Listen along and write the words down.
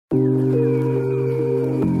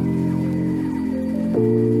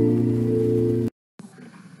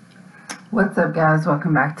What's up, guys?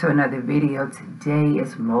 Welcome back to another video. Today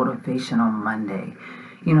is Motivational Monday.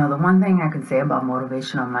 You know, the one thing I can say about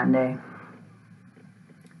Motivational Monday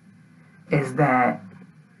is that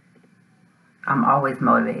I'm always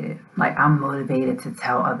motivated. Like, I'm motivated to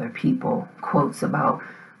tell other people quotes about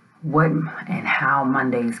what and how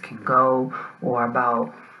Mondays can go, or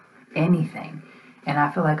about anything. And I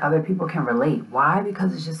feel like other people can relate. Why?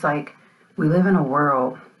 Because it's just like we live in a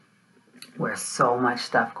world where so much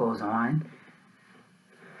stuff goes on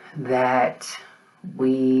that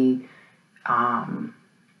we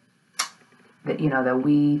that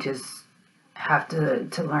we just have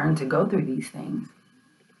to learn to go through these things.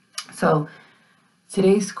 So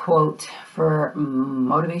today's quote for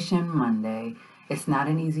Motivation Monday: it's not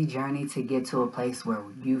an easy journey to get to a place where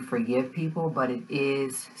you forgive people, but it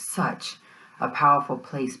is such a powerful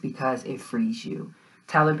place because it frees you.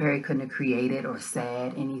 Tyler Perry couldn't have created or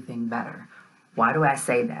said anything better. Why do I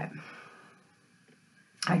say that?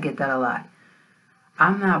 I get that a lot.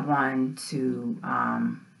 I'm not one to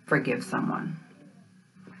forgive someone.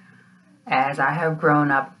 As I have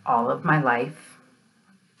grown up all of my life,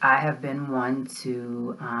 I have been one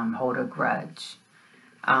to hold a grudge.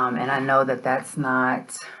 And I know that that's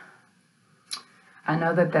not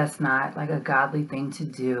like a godly thing to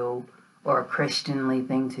do or a Christianly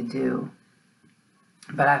thing to do.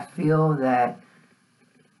 But I feel that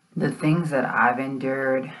the things that I've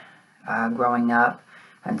endured growing up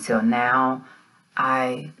until now,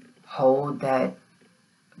 I hold that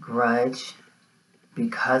grudge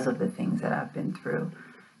because of the things that I've been through.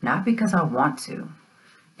 Not because I want to,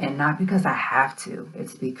 and not because I have to.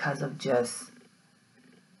 It's because of just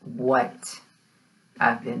what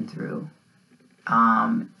I've been through.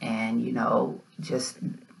 And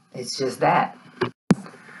it's just that.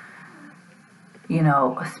 You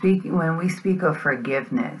know, when we speak of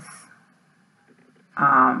forgiveness,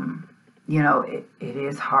 it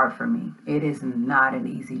is hard for me. It is not an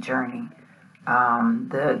easy journey.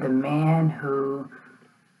 The man who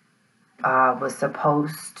was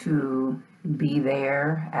supposed to be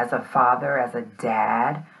there as a father, as a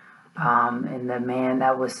dad, and the man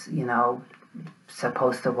that was,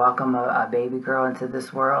 supposed to welcome a baby girl into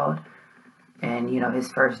this world, and,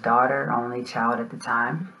 his first daughter, only child at the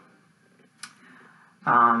time.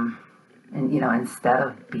 Instead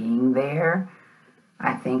of being there,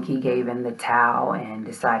 I think he gave in the towel and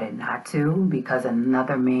decided not to, because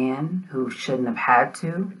another man who shouldn't have had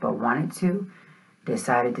to but wanted to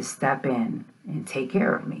decided to step in and take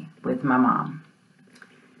care of me with my mom.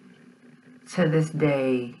 To this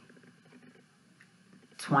day,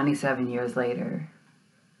 27 years later,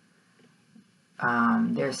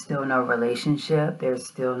 there's still no relationship. There's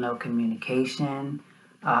still no communication.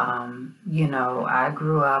 I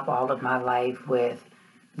grew up all of my life with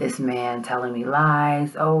this man telling me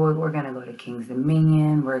lies. Oh, we're going to go to King's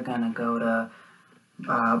Dominion. We're going to go to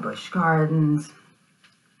Busch Gardens.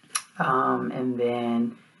 And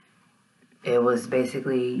then it was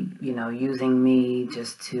basically, using me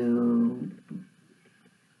just to,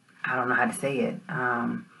 I don't know how to say it.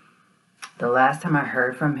 The last time I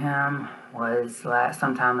heard from him was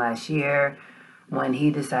sometime last year, when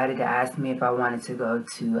he decided to ask me if I wanted to go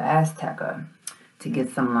to Azteca to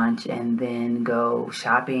get some lunch and then go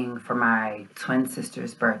shopping for my twin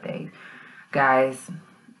sister's birthday. Guys,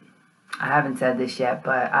 I haven't said this yet,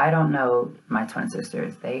 but I don't know my twin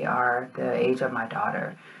sisters. They are the age of my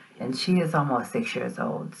daughter, and she is almost 6 years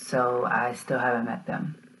old, so I still haven't met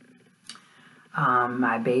them.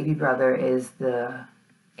 My baby brother is the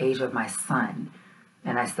age of my son,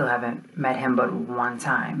 and I still haven't met him but one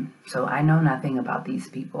time. So I know nothing about these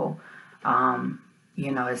people.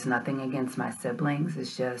 It's nothing against my siblings.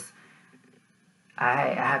 It's just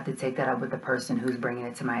I have to take that up with the person who's bringing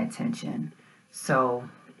it to my attention. So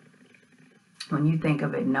when you think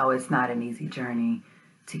of it, no, it's not an easy journey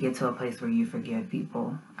to get to a place where you forgive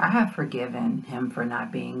people. I have forgiven him for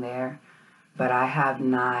not being there, but I have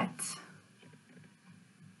not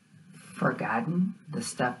forgotten the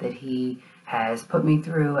stuff that he has put me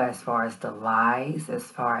through, as far as the lies, as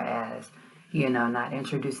far as, not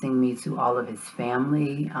introducing me to all of his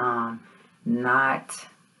family, not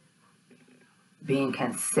being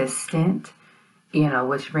consistent,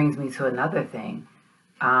 which brings me to another thing.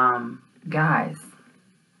 Guys,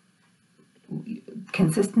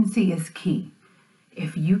 consistency is key.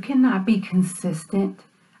 If you cannot be consistent,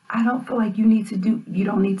 I don't feel like you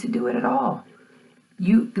don't need to do it at all.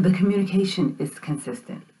 The communication is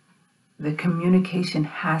consistent. The communication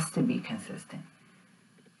has to be consistent.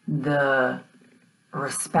 The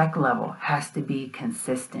respect level has to be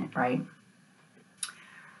consistent, right?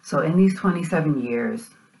 So in these 27 years,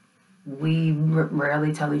 We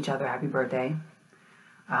rarely tell each other happy birthday.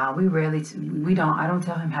 I don't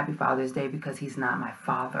tell him happy Father's Day because he's not my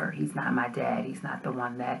father. He's not my dad. He's not the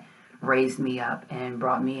one that raised me up and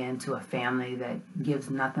brought me into a family that gives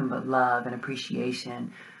nothing but love and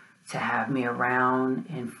appreciation to have me around,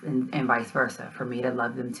 and vice versa, for me to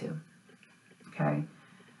love them too. Okay.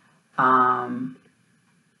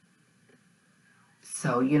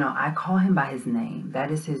 So, I call him by his name. That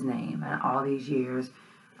is his name. And all these years,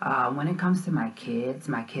 when it comes to my kids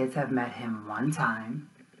have met him one time.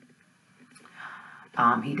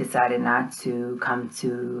 He decided not to come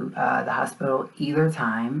to the hospital either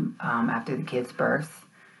time after the kid's birth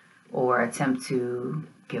or attempt to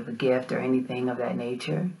give a gift or anything of that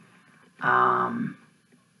nature.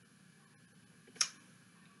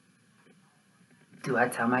 Do I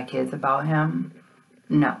tell my kids about him?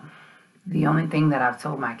 No. The only thing that I've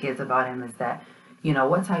told my kids about him is that,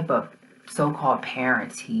 what type of so-called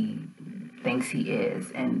parents he thinks he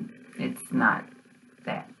is, and it's not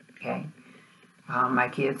that, okay? My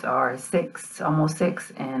kids are almost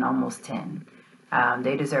 6 and almost 10.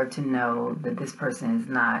 They deserve to know that this person is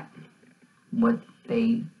not what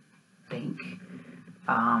they think.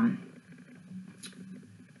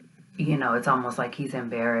 It's almost like he's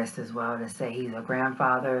embarrassed as well to say he's a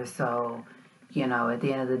grandfather. So, at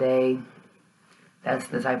the end of the day, that's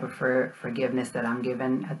the type of forgiveness that I'm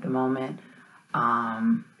given at the moment.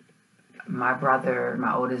 My brother,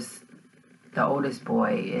 the oldest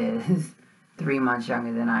boy is 3 months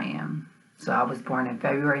younger than I am. So I was born in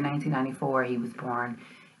February 1994. He was born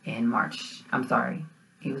in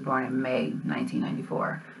he was born in May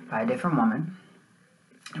 1994 by a different woman,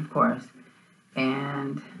 of course.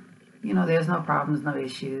 And, there's no problems, no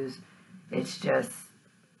issues. It's just,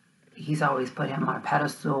 he's always put him on a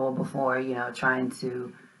pedestal before, trying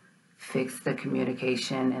to fix the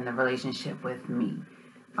communication and the relationship with me.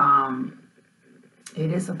 It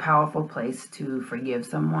is a powerful place to forgive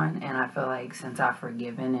someone, and I feel like since I've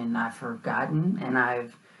forgiven and I've forgotten and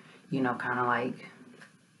I've, kind of like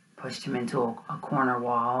pushed him into a corner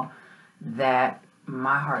wall, that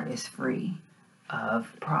my heart is free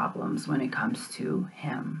of problems when it comes to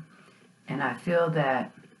him. And I feel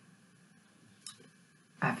that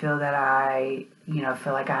I, feel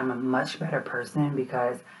like I'm a much better person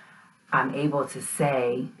because I'm able to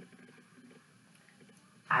say,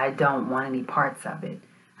 I don't want any parts of it.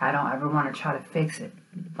 I don't ever want to try to fix it.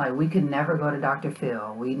 Like, we could never go to Dr.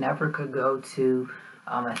 Phil. We never could go to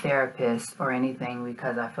a therapist or anything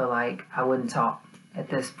because I feel like I wouldn't talk at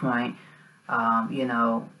this point.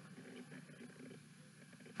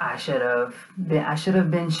 I should have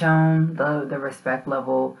been shown the respect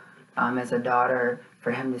level as a daughter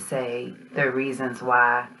for him to say the reasons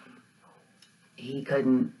why he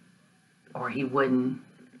couldn't or he wouldn't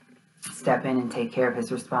step in and take care of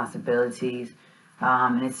his responsibilities.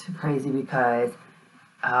 And it's crazy because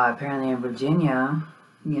apparently in Virginia,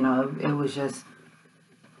 it was just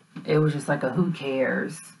like a who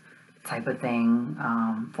cares type of thing.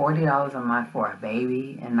 $40 a month for a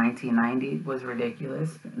baby in 1990 was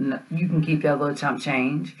ridiculous. You can keep that little chump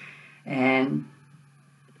change. And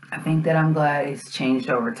I think that I'm glad it's changed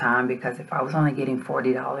over time, because if I was only getting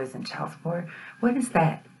 $40 in child support, what is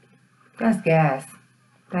that? That's gas.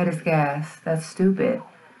 That is gas. That's stupid.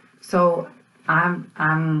 So I'm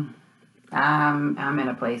in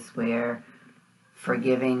a place where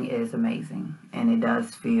forgiving is amazing, and it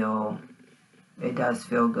does feel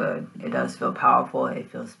good. It does feel powerful.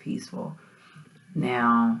 It feels peaceful.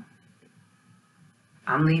 Now,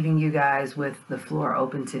 I'm leaving you guys with the floor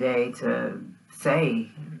open today to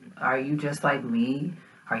say, are you just like me?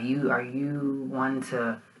 Are you one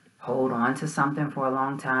to hold on to something for a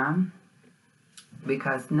long time?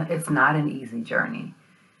 Because it's not an easy journey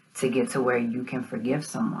to get to where you can forgive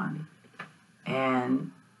someone.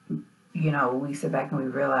 And, we sit back and we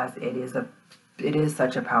realize it is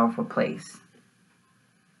such a powerful place.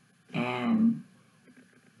 And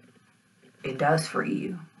it does free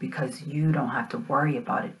you because you don't have to worry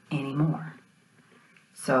about it anymore.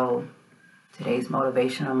 So today's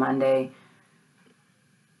Motivational Monday,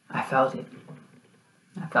 I felt it.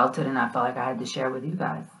 And I felt like I had to share with you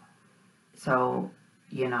guys. So,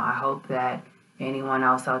 I hope that anyone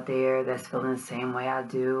else out there that's feeling the same way I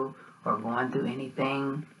do or going through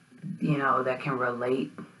anything, that can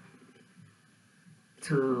relate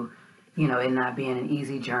to, it not being an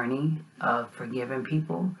easy journey of forgiving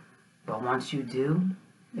people. But once you do,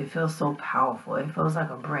 it feels so powerful. It feels like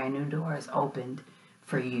a brand new door is opened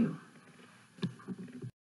for you.